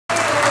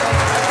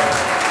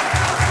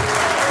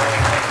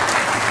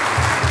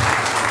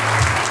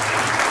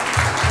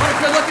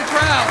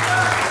out.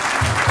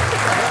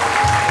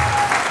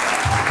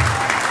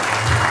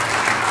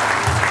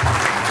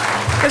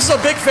 This is a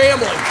big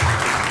family.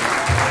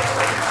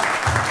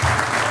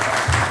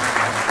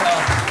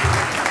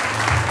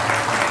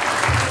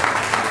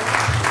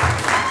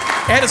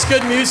 And it's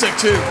good music,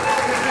 too.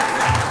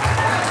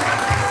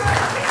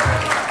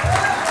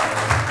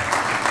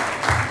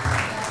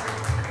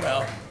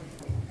 Well,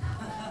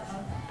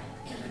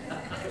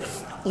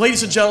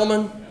 ladies and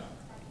gentlemen,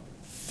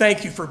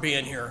 thank you for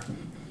being here.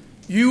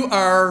 You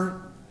are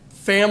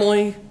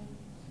family,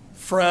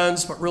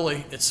 friends, but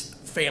really it's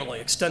family,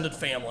 extended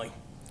family.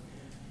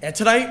 And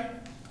tonight,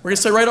 we're going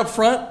to say right up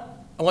front,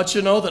 I want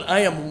you to know that I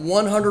am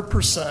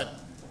 100%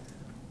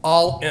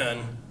 all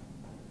in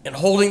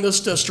holding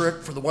this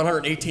district for the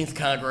 118th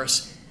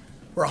Congress.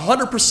 We're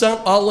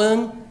 100% all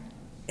in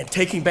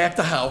taking back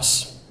the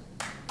House,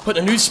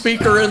 putting a new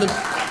speaker in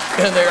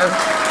there.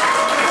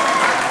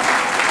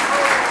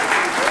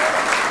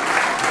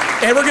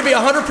 And we're going to be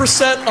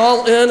 100%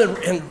 all in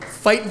and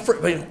fighting for,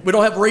 we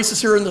don't have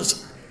races here in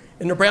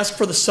Nebraska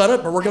for the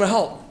Senate, but we're going to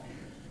help.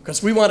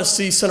 Because we want to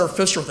see Senator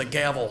Fisher with a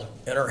gavel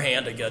in her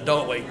hand again,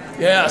 don't we?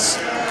 Yes.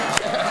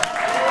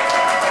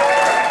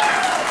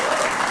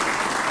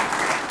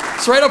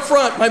 So right up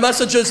front, my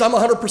message is I'm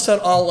 100%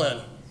 all in.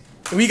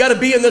 And we got to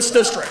be in this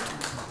district.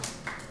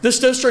 This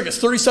district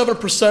is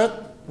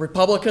 37%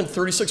 Republican,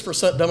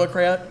 36%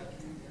 Democrat.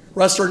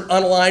 Rest are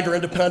unaligned or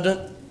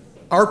independent.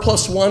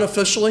 R+1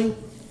 officially.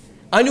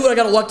 I knew when I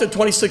got elected in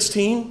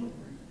 2016,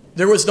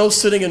 there was no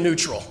sitting in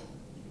neutral.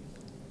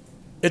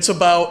 It's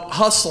about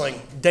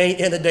hustling day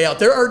in and day out.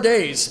 There are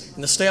days,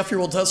 and the staff here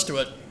will attest to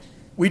it,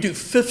 we do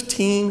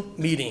 15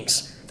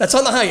 meetings. That's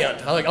on the high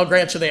end, I'll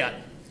grant you that.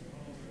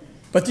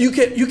 But you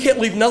can't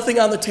leave nothing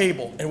on the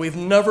table, and we've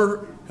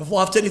never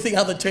left anything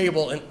on the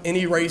table in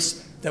any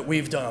race that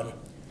we've done.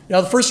 Now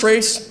the first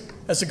race,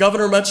 as the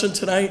governor mentioned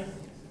tonight,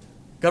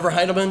 Governor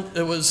Heineman,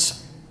 we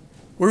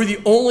were the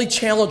only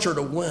challenger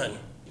to win,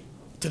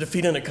 to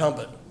defeat an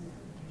incumbent.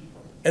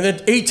 And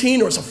then 18,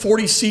 there was a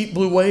 40-seat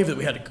blue wave that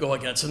we had to go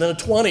against. And then at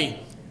 20,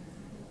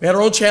 we had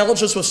our own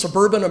challenges with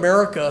suburban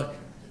America,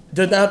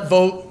 did not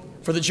vote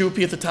for the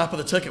GOP at the top of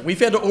the ticket. We've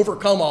had to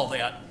overcome all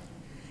that.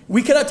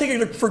 We cannot take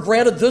it for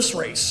granted this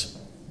race.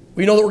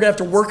 We know that we're going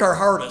to have to work our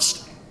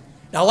hardest.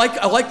 Now,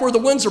 I like where the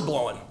winds are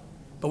blowing,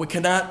 but we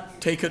cannot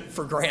take it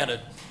for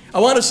granted. I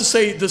want us to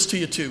say this to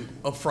you, too,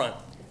 up front.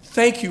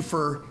 Thank you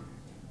for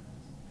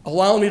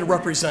allowing me to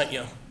represent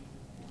you.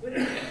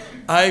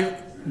 I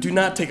do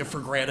not take it for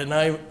granted, and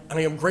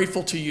I am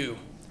grateful to you.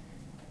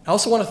 I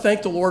also want to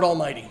thank the Lord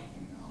Almighty,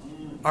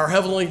 our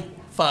Heavenly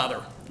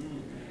Father.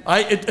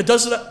 I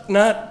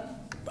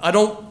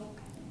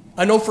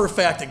know for a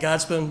fact that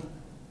God's been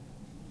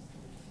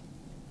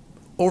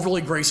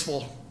overly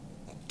graceful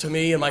to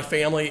me and my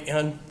family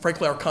and,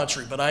 frankly, our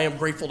country, but I am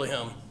grateful to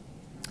Him.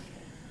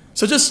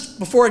 So just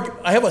before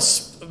I have a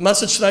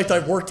message tonight that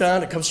I've worked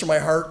on, it comes from my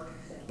heart.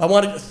 I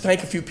wanted to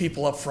thank a few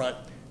people up front.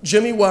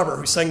 Jimmy Weber,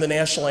 who sang the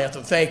national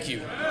anthem, thank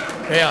you.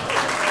 Yeah.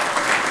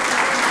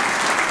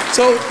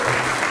 So,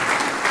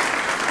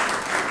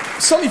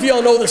 some of you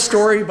all know this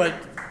story, but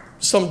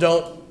some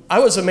don't. I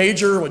was a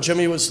major when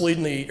Jimmy was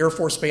leading the Air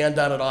Force Band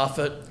down at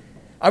Offutt.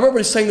 I remember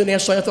he sang the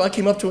national anthem. I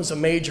came up to him as a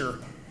major.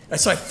 I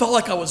said I felt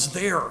like I was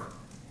there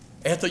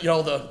at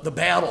the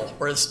battle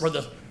where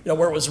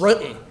it was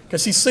written,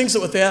 because he sings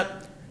it with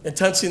that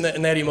intensity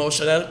and that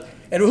emotion.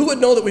 And who would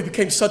know that we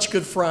became such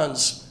good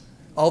friends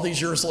all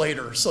these years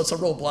later? So it's a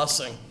real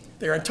blessing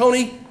there. And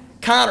Tony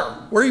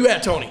Connor, where are you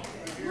at, Tony?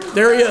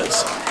 There he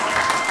is.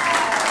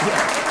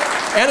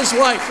 Yeah. And his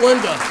wife,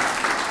 Linda.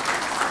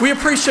 We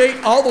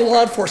appreciate all the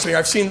law enforcement here.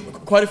 I've seen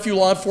quite a few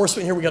law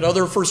enforcement here. We got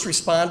other first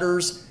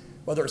responders,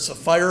 whether it's our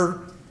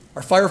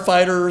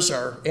firefighters,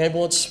 our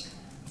ambulance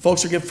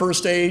folks who give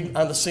first aid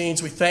on the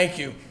scenes. We thank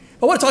you.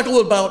 I want to talk a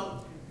little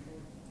about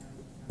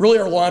really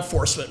our law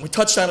enforcement. We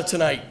touched on it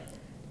tonight.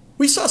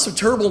 We saw some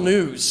terrible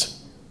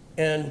news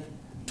in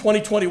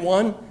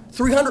 2021.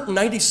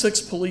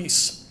 396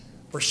 police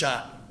were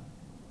shot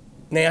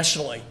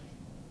nationally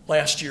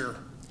last year,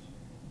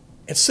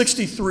 and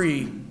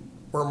 63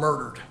 were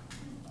murdered.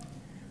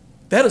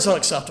 That is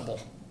unacceptable.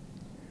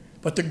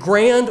 But the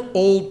grand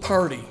old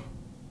party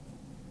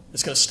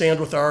is going to stand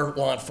with our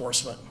law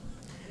enforcement.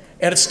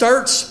 And it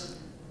starts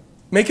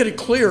making it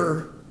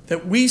clear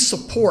that we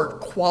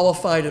support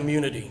qualified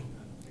immunity.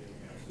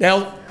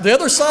 Now, the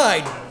other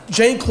side,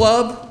 Jane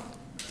Clubb,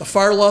 the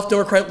far left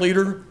Democrat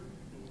leader,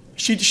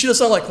 she does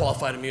not like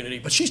qualified immunity,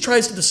 but she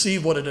tries to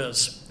deceive what it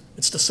is.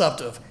 It's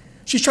deceptive.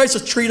 She tries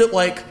to treat it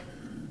like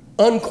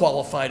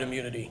unqualified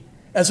immunity,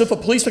 as if a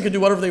policeman can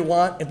do whatever they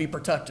want and be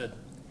protected.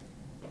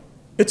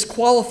 It's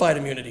qualified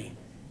immunity.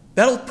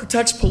 That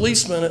protects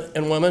policemen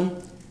and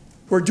women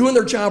who are doing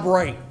their job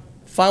right,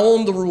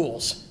 following the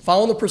rules,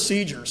 following the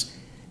procedures.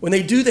 When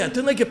they do that,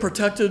 then they get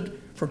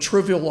protected from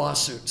trivial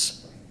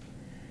lawsuits.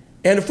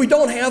 And if we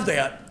don't have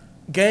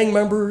that, gang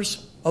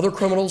members, other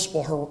criminals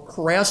will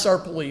harass our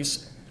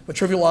police with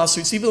trivial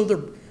lawsuits, even though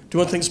they're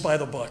doing things by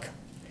the book.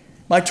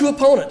 My two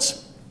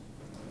opponents,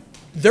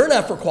 they're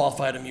not for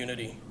qualified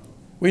immunity.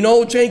 We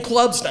know Jane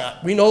Clubb's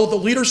not. We know the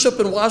leadership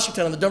in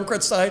Washington on the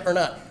Democrat side are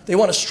not. They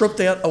want to strip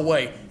that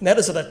away. And that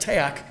is an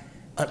attack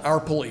on our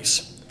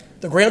police.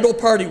 The Grand Old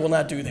Party will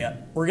not do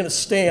that. We're going to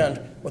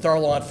stand with our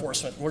law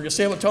enforcement. We're going to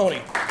stand with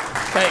Tony.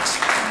 Thanks.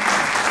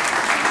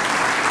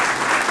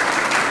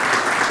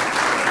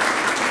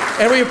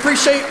 And we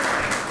appreciate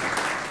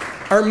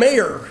our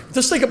mayor.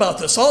 Just think about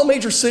this. All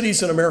major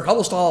cities in America,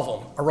 almost all of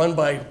them, are run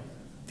by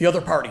the other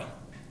party.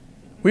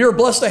 We are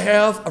blessed to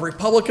have a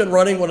Republican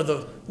running one of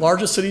the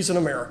largest cities in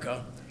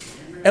America.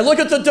 And look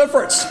at the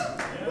difference.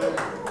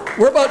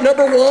 We're about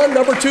number 1,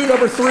 number 2,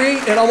 number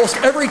 3 in almost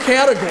every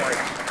category.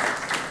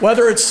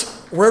 Whether it's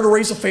where to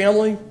raise a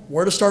family,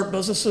 where to start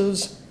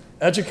businesses,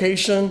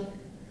 education.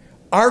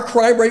 Our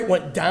crime rate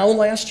went down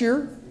last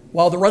year,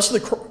 while the rest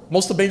of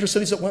most of the major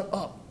cities, it went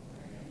up.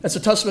 That's a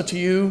testament to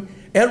you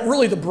and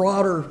really the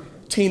broader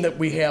team that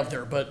we have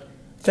there. But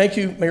thank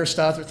you, Mayor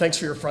Stothert. Thanks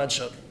for your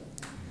friendship.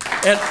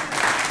 And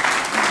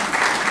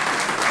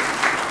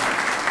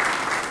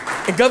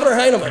Governor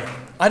Heineman,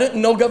 I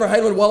didn't know Governor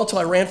Heineman well until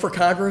I ran for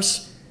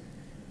Congress.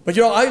 But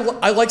you know,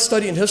 I like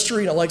studying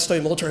history, and I like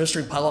studying military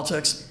history and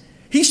politics.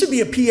 He should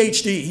be a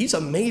PhD. He's a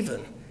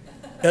maven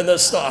in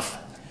this stuff.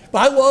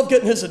 But I love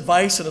getting his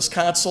advice and his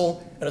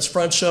counsel and his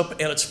friendship,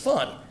 and it's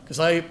fun because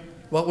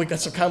we got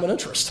some common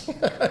interest.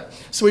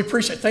 So we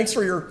appreciate it. Thanks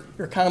for your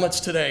comments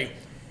today.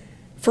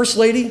 First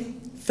Lady,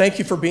 thank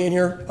you for being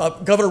here.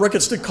 Governor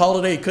Ricketts did call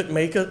today. He couldn't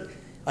make it.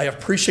 I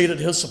appreciated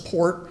his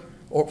support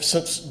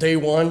since day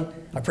one.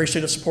 I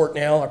appreciate his support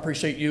now. I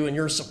appreciate you and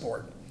your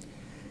support.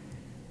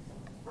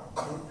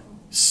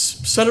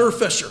 Senator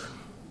Fisher,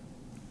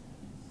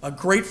 a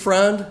great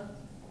friend,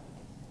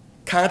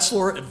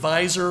 counselor,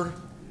 advisor.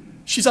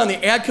 She's on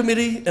the Ag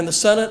Committee in the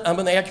Senate. I'm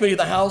on the Ag Committee of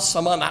the House.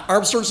 I'm on the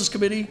Armed Services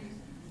Committee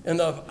in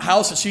the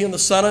House, and she in the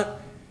Senate.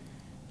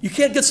 You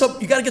got to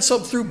get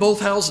something through both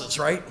houses,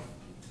 right?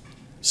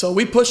 So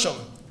we push them,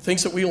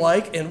 things that we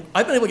like, and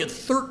I've been able to get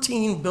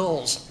 13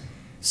 bills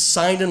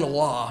signed into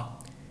law.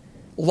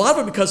 A lot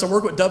of it because I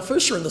work with Deb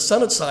Fisher in the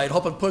Senate side,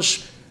 helping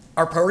push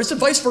our priorities, and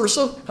vice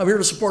versa. I'm here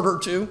to support her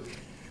too.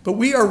 But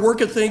we are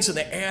working things in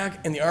the Ag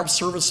and the Armed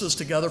Services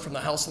together from the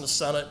House and the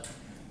Senate.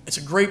 It's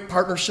a great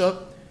partnership.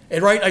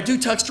 And right, I do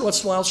text her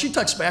once in a while. She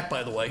texts back,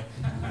 by the way.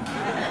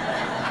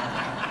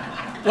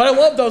 What I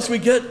love though is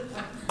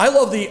I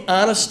love the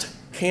honest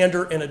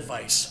candor and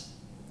advice.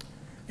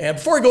 And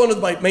before I go into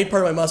my main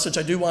part of my message,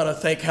 I do want to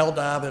thank Hal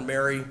Dobb and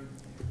Mary.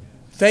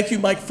 Thank you,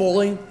 Mike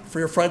Foley, for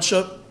your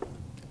friendship.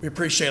 We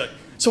appreciate it.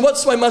 So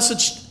what's my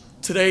message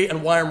today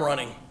and why I'm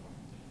running?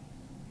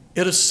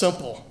 It is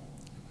simple.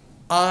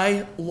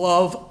 I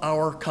love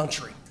our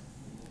country.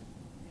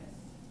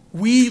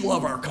 We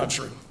love our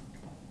country.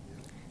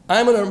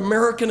 I'm an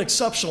American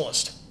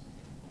exceptionalist.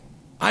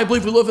 I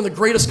believe we live in the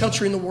greatest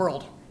country in the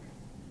world.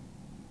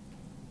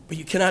 But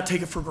you cannot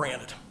take it for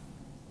granted.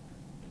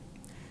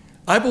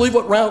 I believe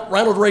what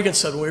Ronald Reagan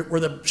said, we're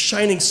the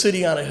shining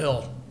city on a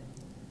hill.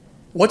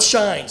 What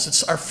shines?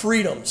 It's our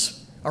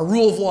freedoms, our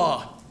rule of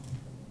law,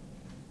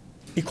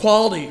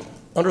 equality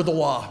under the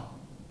law.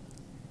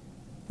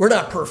 We're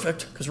not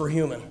perfect because we're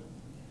human,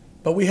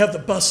 but we have the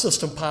best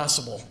system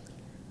possible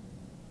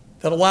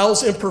that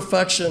allows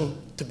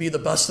imperfection to be the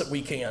best that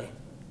we can.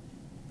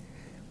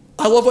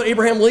 I love what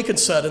Abraham Lincoln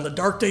said in the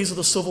dark days of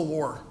the Civil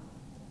War,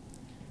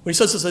 when he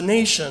says, as a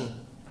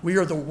nation, we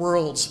are the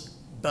world's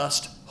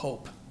best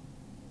hope.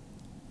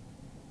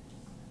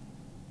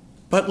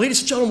 But ladies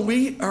and gentlemen,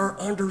 we are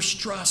under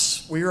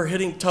stress. We are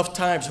hitting tough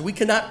times. We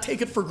cannot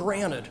take it for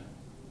granted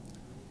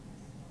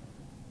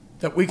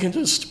that we can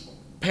just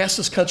pass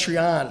this country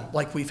on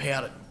like we've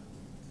had it.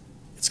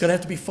 It's going to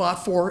have to be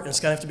fought for, and it's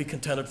going to have to be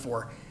contended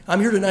for. I'm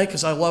here tonight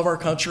because I love our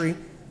country,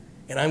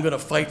 and I'm going to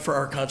fight for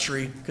our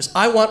country because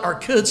I want our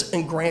kids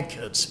and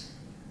grandkids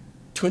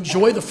to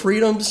enjoy the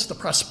freedoms, the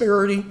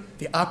prosperity,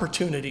 the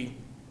opportunity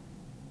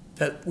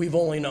that we've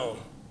only known.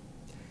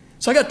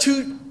 So I got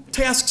two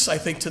tasks, I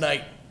think,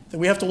 tonight that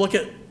we have to look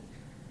at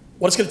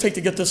what it's going to take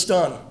to get this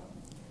done.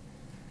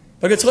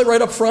 But I'm going to tell you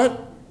right up front,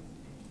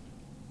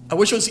 I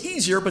wish it was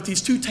easier, but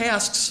these two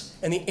tasks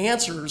and the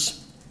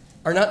answers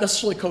are not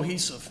necessarily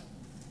cohesive.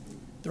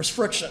 There's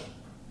friction.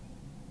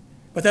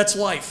 But that's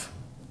life.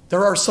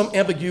 There are some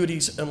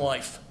ambiguities in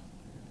life.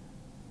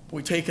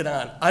 We take it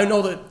on. I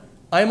know that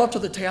I am up to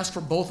the task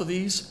for both of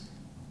these.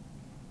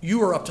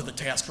 You are up to the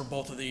task for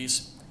both of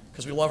these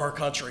because we love our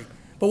country.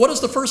 But what is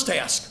the first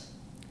task?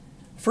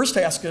 The first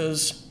task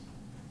is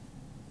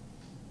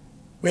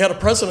we had a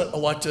president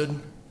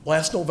elected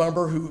last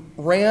November who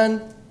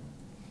ran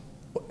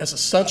as a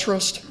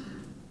centrist,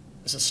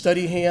 as a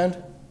steady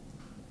hand,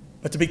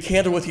 but to be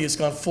candid with you, he's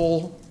gone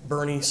full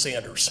Bernie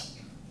Sanders.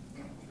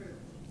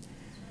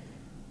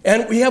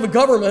 And we have a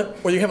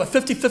government where you have a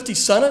 50-50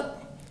 Senate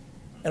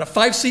and a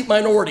 5-seat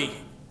minority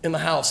in the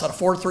House out of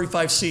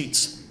 435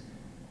 seats.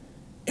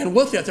 And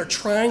with that, they're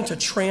trying to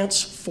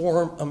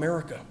transform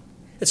America.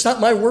 It's not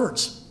my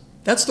words.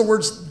 That's the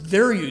words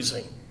they're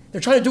using.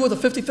 They're trying to do it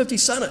with a 50-50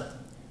 Senate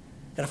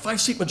and a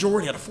 5-seat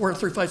majority out of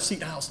 435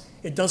 seat House.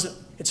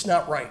 It's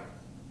not right.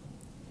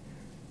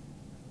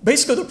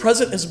 Basically, the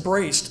president has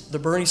embraced the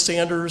Bernie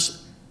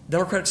Sanders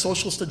Democratic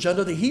Socialist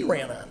agenda that he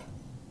ran on.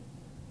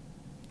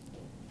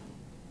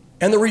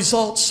 And the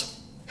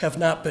results have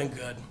not been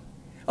good.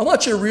 I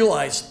want you to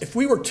realize if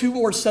we were 2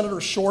 more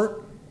senators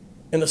short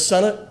in the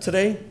Senate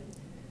today,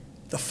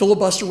 the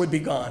filibuster would be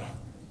gone.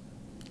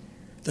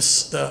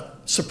 The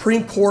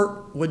Supreme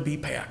Court would be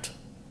packed.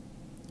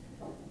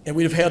 And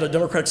we'd have had a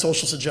Democratic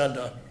Socialist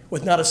agenda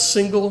with not a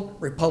single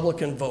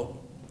Republican vote.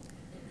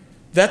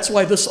 That's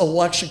why this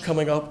election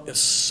coming up is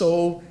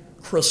so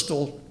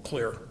crystal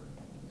clear.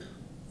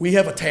 We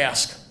have a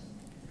task.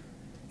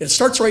 It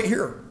starts right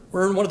here.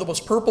 We're in one of the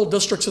most purple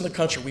districts in the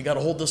country. We got to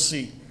hold this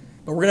seat.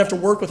 But we're going to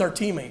have to work with our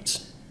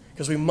teammates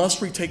because we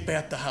must retake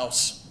back the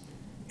House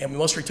and we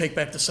must retake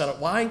back the Senate.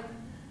 Why?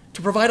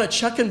 To provide a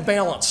check and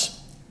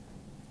balance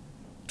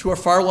to our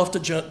far left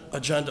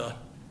agenda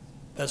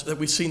that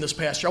we've seen this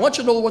past year. I want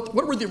you to know what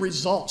were the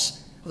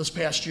results of this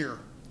past year.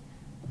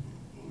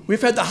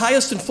 We've had the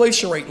highest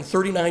inflation rate in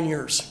 39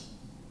 years.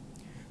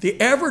 The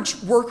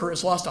average worker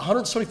has lost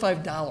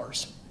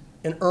 $175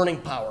 in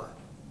earning power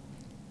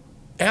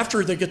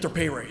after they get their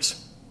pay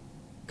raise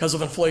because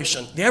of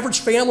inflation. The average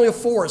family of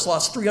 4 has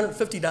lost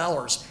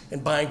 $350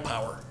 in buying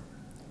power.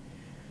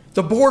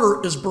 The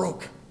border is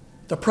broke.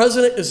 The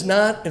president is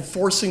not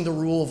enforcing the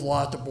rule of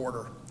law at the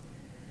border.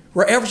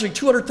 We're averaging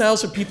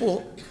 200,000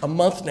 people a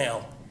month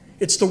now.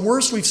 It's the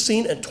worst we've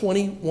seen in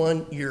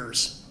 21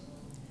 years.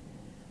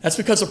 That's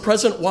because the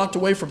president walked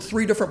away from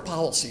 3 different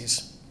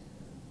policies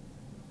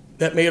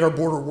that made our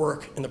border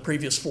work in the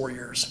previous 4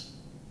 years.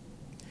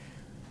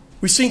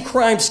 We've seen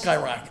crime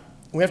skyrocket.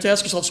 We have to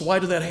ask ourselves, why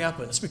did that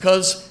happen? It's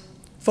because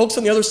folks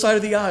on the other side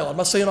of the aisle, I'm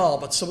not saying all,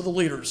 but some of the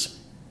leaders,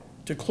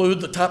 to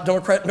include the top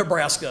Democrat in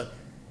Nebraska,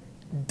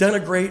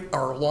 denigrate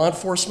our law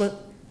enforcement,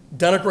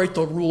 denigrate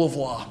the rule of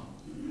law.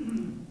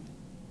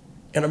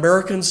 And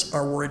Americans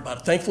are worried about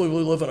it. Thankfully,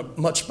 we live in a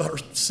much better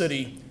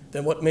city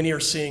than what many are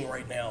seeing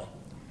right now.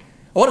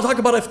 I want to talk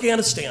about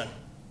Afghanistan.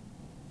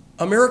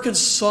 Americans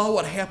saw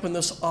what happened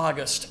this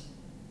August,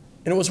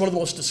 and it was one of the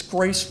most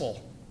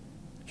disgraceful,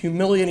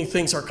 humiliating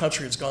things our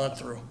country has gone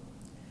through.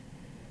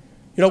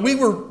 You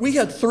know, we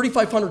had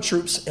 3,500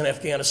 troops in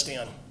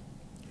Afghanistan,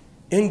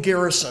 in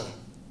garrison,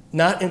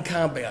 not in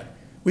combat.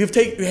 We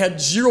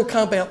had 0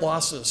 combat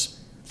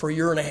losses for a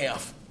year and a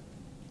half.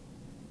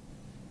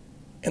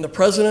 And the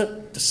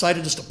president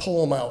decided just to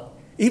pull them out.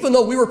 Even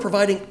though we were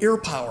providing air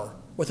power,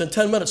 within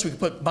 10 minutes we could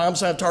put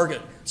bombs on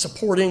target,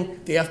 supporting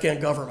the Afghan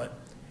government.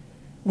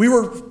 We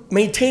were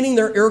maintaining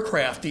their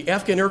aircraft, the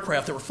Afghan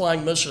aircraft that were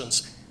flying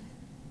missions.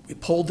 We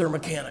pulled their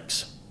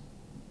mechanics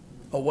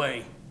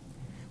away.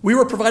 We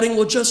were providing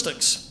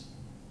logistics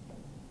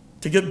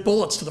to get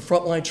bullets to the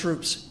frontline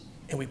troops,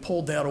 and we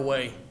pulled that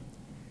away.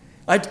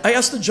 I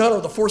asked the general,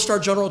 the 4-star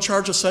general in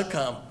charge of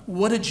CENTCOM,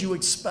 what did you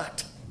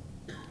expect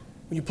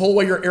when you pull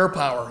away your air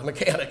power and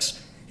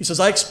mechanics? He says,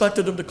 I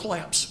expected them to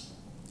collapse,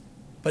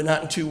 but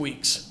not in 2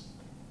 weeks.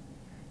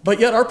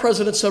 But yet our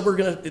president said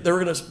they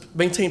were going to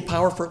maintain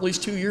power for at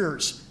least 2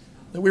 years,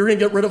 that we were going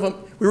to get rid of them,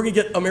 we were going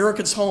to get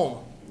Americans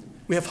home.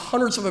 We have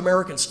hundreds of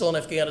Americans still in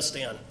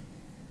Afghanistan,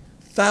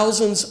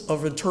 thousands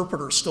of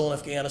interpreters still in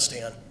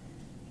Afghanistan.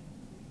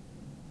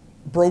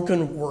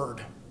 Broken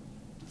word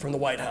from the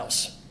White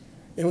House.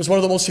 It was one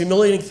of the most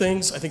humiliating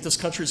things I think this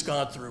country's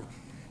gone through.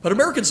 But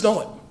Americans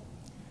know it.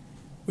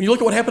 When you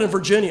look at what happened in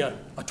Virginia,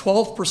 a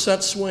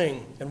 12%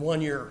 swing in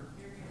 1 year.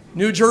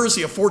 New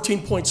Jersey, a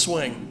 14-point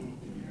swing.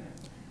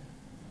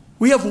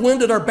 We have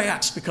wind at our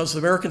backs because the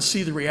Americans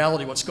see the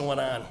reality of what's going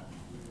on.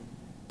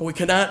 But we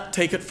cannot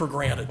take it for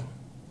granted.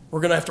 We're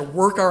going to have to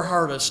work our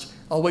hardest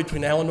all the way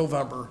between now and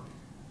November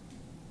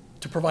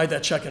to provide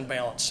that check and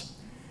balance.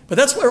 But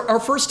that's our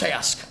first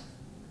task.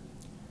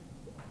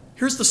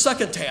 Here's the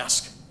second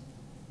task.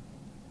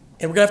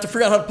 And we're going to have to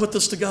figure out how to put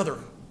this together.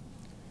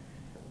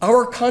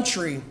 Our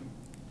country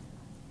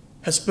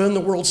has been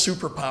the world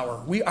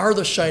superpower. We are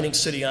the shining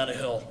city on a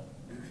hill.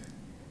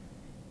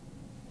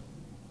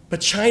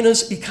 But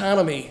China's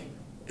economy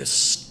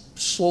is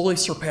slowly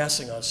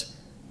surpassing us.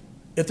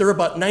 If they're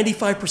about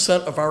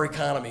 95% of our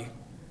economy,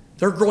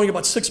 they're growing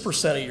about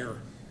 6% a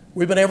year.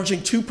 We've been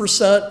averaging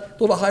 2%, a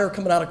little higher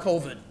coming out of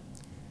COVID.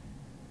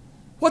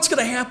 What's going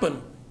to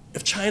happen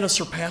if China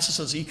surpasses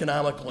us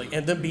economically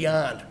and then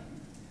beyond?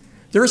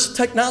 There's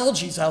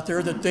technologies out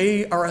there that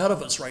they are ahead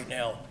of us right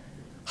now.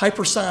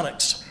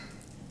 Hypersonics,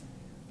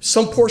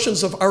 some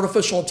portions of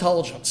artificial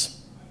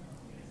intelligence.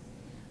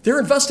 They're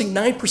investing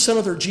 9%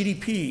 of their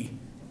GDP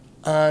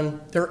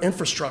on their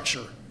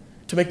infrastructure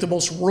to make the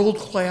most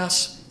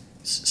world-class,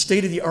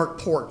 state-of-the-art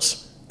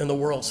ports in the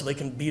world so they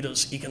can beat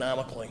us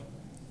economically.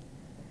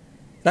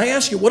 And I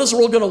ask you, what is the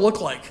world going to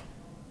look like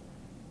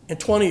in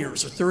 20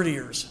 years or 30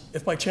 years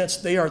if by chance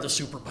they are the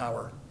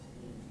superpower?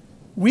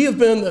 We have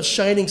been the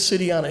shining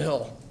city on a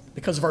hill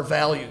because of our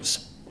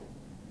values.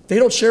 They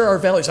don't share our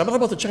values. I'm not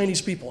about the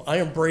Chinese people. I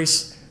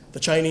embrace the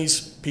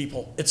Chinese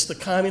people. It's the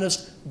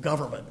communist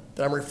government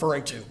that I'm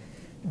referring to.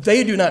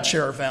 They do not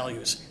share our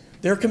values.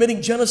 They're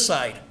committing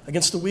genocide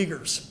against the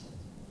Uyghurs.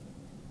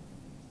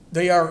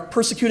 They are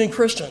persecuting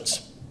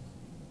Christians.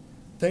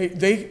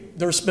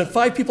 There's been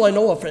 5 people I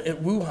know of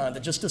at Wuhan that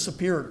just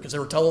disappeared because they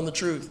were telling the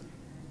truth.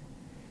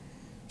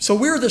 So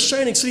we're the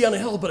shining city on the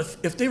hill, but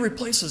if they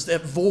replace us,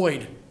 that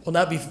void will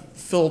not be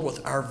filled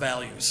with our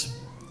values.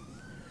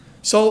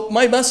 So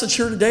my message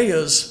here today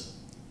is,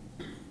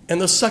 in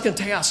this second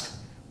task,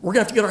 we're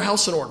going to have to get our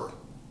house in order.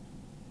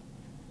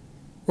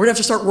 We're going to have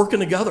to start working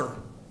together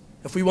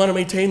if we want to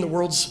maintain the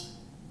world's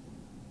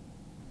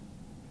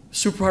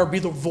superpower, be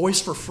the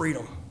voice for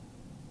freedom.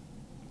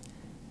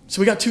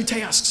 So we got 2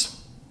 tasks.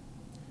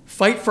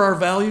 Fight for our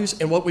values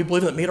and what we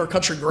believe in that made our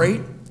country great,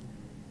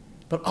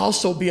 but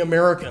also be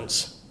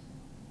Americans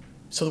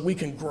so that we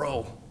can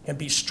grow and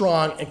be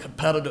strong and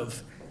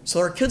competitive so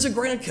that our kids and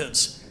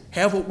grandkids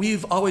have what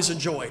we've always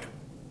enjoyed.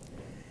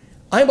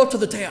 I'm up to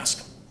the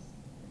task.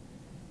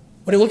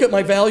 When I look at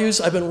my values,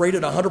 I've been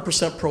rated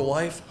 100%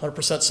 pro-life,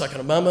 100%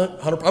 Second Amendment,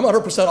 I'm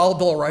 100% all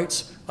Bill of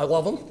Rights. I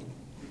love them.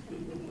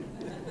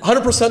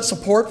 100%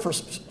 support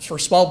for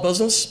small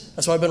business.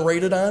 That's what I've been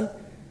rated on.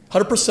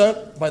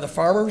 100% by the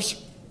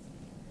farmers,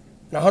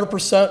 and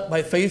 100%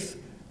 by faith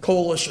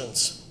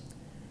coalitions.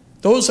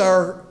 Those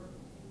are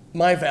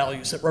my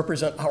values that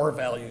represent our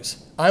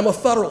values. I'm a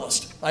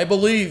federalist. I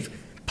believe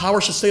power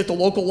should stay at the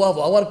local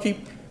level. I want to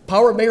keep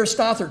power of Mayor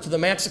Stothard to the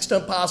max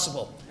extent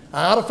possible,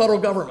 out of federal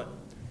government.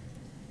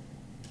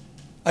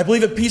 I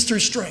believe in peace through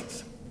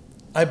strength.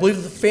 I believe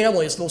that the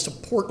family is the most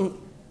important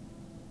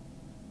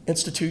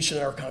institution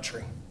in our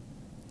country.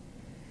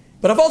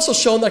 But I've also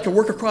shown that I can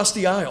work across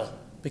the aisle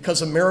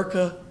because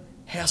America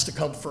has to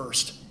come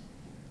first.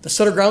 The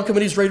Senate Ground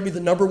Committee's rated me the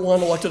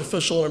 #1 elected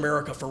official in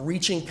America for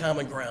reaching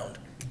common ground.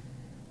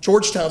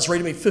 Georgetown's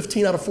rated me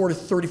 15 out of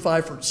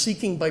 35 for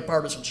seeking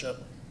bipartisanship.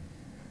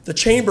 The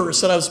Chamber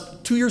said I was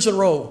 2 years in a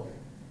row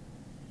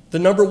the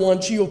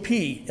 #1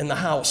 GOP in the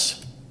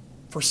House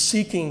for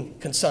seeking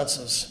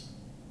consensus.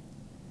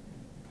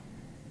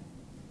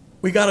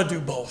 We got to do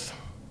both.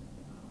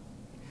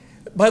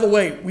 By the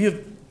way,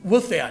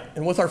 with that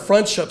and with our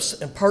friendships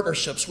and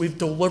partnerships, we've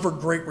delivered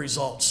great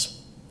results.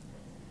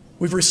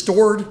 We've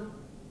restored,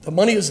 the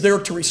money is there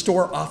to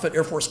restore Offutt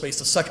Air Force Base,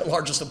 the 2nd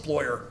largest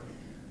employer.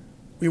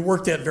 We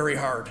worked that very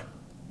hard.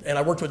 And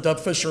I worked with Doug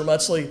Fisher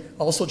immensely,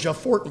 also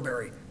Jeff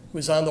Fortenberry, who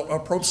was on the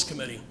Approach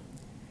Committee.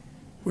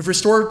 We've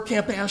restored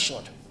Camp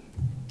Ashland.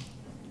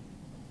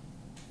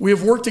 We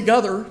have worked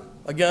together,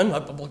 again,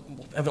 I'm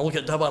having to look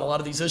at Deb on a lot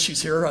of these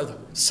issues here,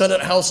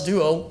 Senate-House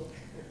duo,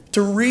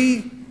 to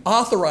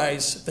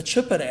reauthorize the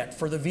CHIP Act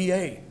for the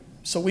VA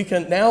so we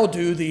can now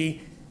do the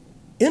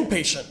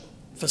inpatient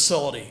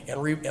facility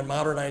and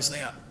modernize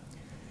that.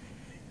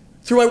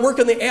 Through my work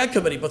in the Ag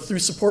Committee, but through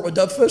support with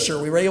Doug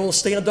Fisher, we were able to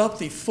stand up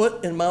the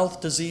Foot and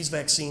Mouth Disease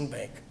Vaccine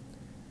Bank,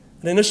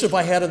 an initiative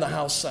I had on the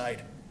House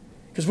side.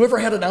 Because if we ever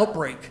had an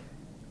outbreak,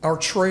 our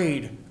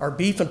trade, our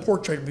beef and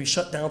pork trade would be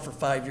shut down for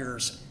 5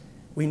 years.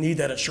 We need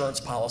that insurance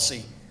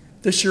policy.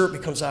 This year it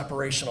becomes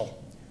operational.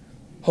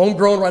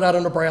 Homegrown right out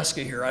of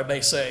Nebraska here, I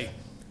may say,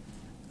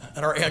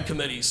 at our Ag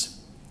committees.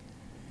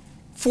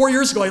 4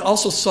 years ago, I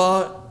also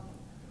saw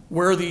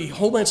where the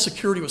Homeland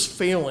Security was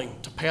failing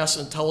to pass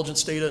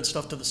intelligence data and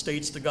stuff to the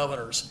states, the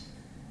governors.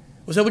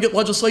 I was able to get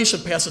legislation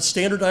passed that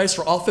standardized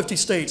for all 50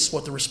 states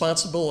what the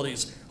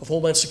responsibilities of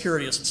Homeland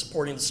Security is in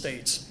supporting the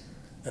states,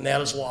 and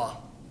that is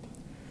law.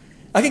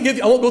 I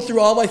won't go through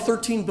all my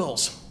 13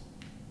 bills.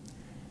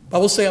 I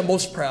will say I'm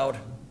most proud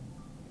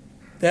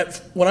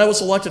that when I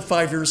was elected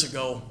 5 years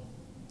ago,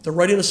 the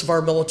readiness of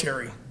our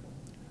military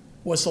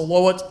was the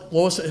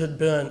lowest it had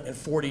been in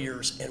 40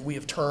 years, and we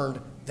have turned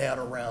that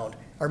around.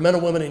 Our men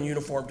and women in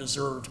uniform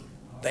deserved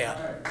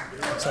that.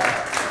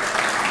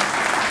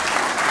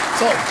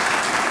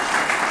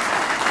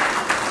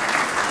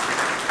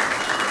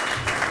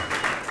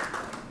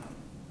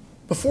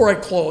 Before I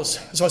close,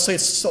 as I say,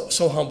 it's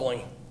so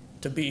humbling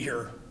to be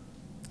here.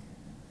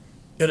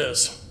 It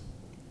is.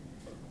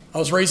 I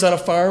was raised on a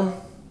farm,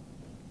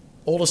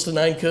 oldest of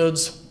 9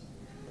 kids.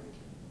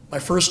 My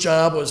first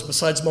job was,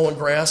 besides mowing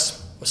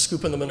grass, was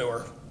scooping the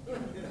manure.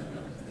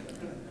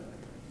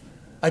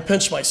 I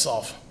pinched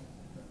myself.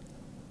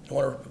 I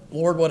wonder,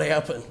 Lord, what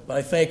happened? But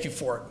I thank you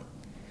for it.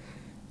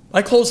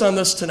 I close on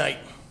this tonight.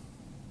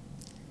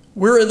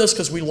 We're in this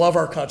because we love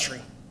our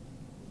country.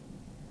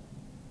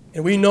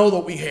 And we know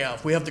that we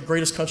have. We have the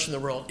greatest country in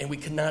the world, and we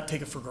cannot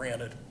take it for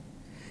granted.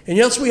 And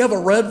yes, we have a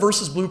red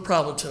versus blue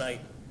problem tonight.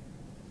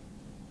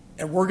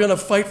 And we're going to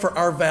fight for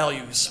our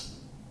values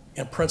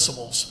and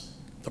principles.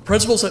 The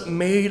principles that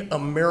made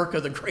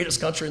America the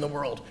greatest country in the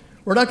world.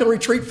 We're not going to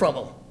retreat from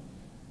them.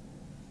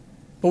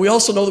 But we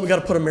also know that we got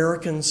to put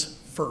Americans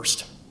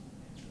first.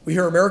 We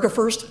hear America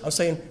first. I'm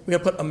saying we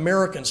got to put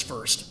Americans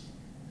first.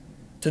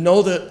 To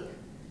know that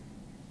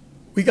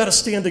we got to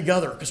stand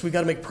together because we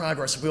got to make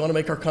progress if we want to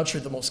make our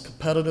country the most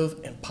competitive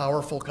and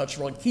powerful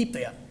country and keep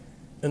that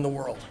in the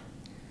world.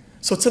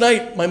 So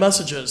tonight, my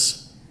message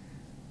is,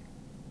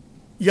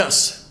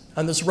 yes,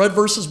 on this red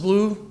versus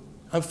blue,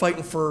 I'm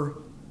fighting for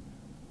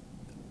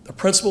the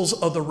principles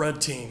of the red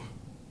team.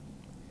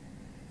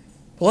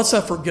 But let's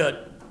not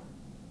forget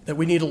that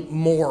we need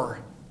more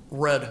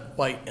red,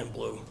 white, and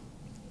blue.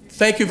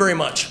 Thank you very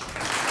much.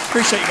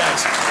 Appreciate you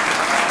guys.